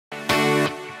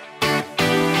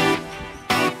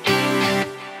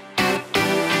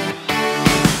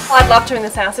I'd love to in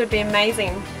this house, it would be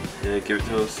amazing. Yeah, give it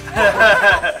to us.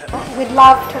 We'd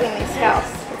love to win this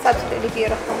house. It's absolutely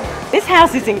beautiful. This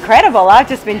house is incredible. I've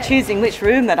just been choosing which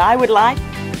room that I would like.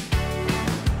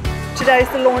 Today's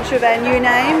the launch of our new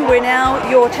name. We're now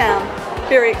Your Town.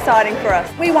 Very exciting for us.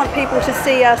 We want people to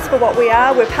see us for what we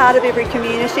are. We're part of every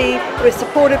community, we're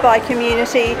supported by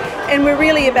community, and we're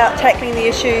really about tackling the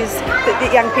issues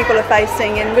that young people are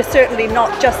facing, and we're certainly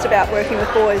not just about working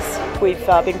with boys. We've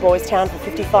been Boys Town for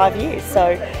 55 years,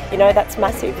 so you know that's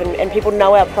massive, and people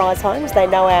know our prize homes, they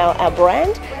know our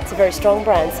brand. It's a very strong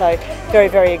brand, so very,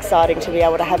 very exciting to be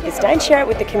able to have this day and share it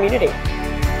with the community.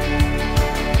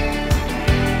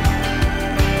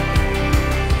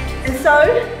 And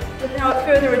so, without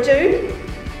further ado,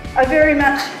 I very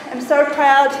much am so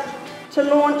proud to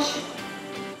launch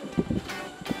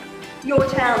Your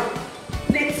Town.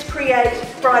 Let's create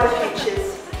brighter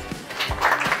futures.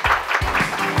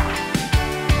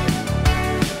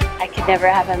 I could never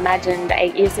have imagined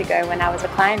 8 years ago when I was a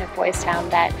client of Boys Town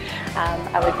that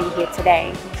I would be here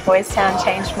today. Boys Town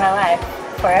changed my life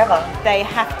forever. They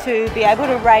have to be able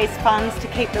to raise funds to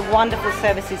keep the wonderful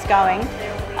services going.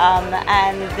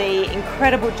 And the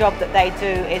incredible job that they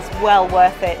do is well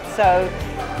worth it. So,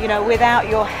 you know, without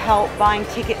your help buying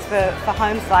tickets for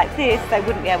homes like this, they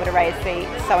wouldn't be able to raise the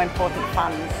so important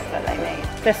funds that they need.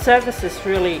 Their services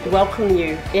really welcome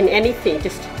you in anything,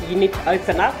 just you need to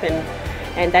open up,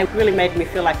 and they really made me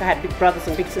feel like I had big brothers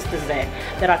and big sisters there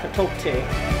that I could talk to.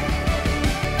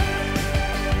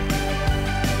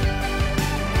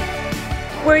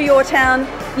 We're Your Town,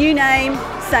 new name,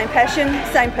 same passion,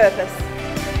 same purpose.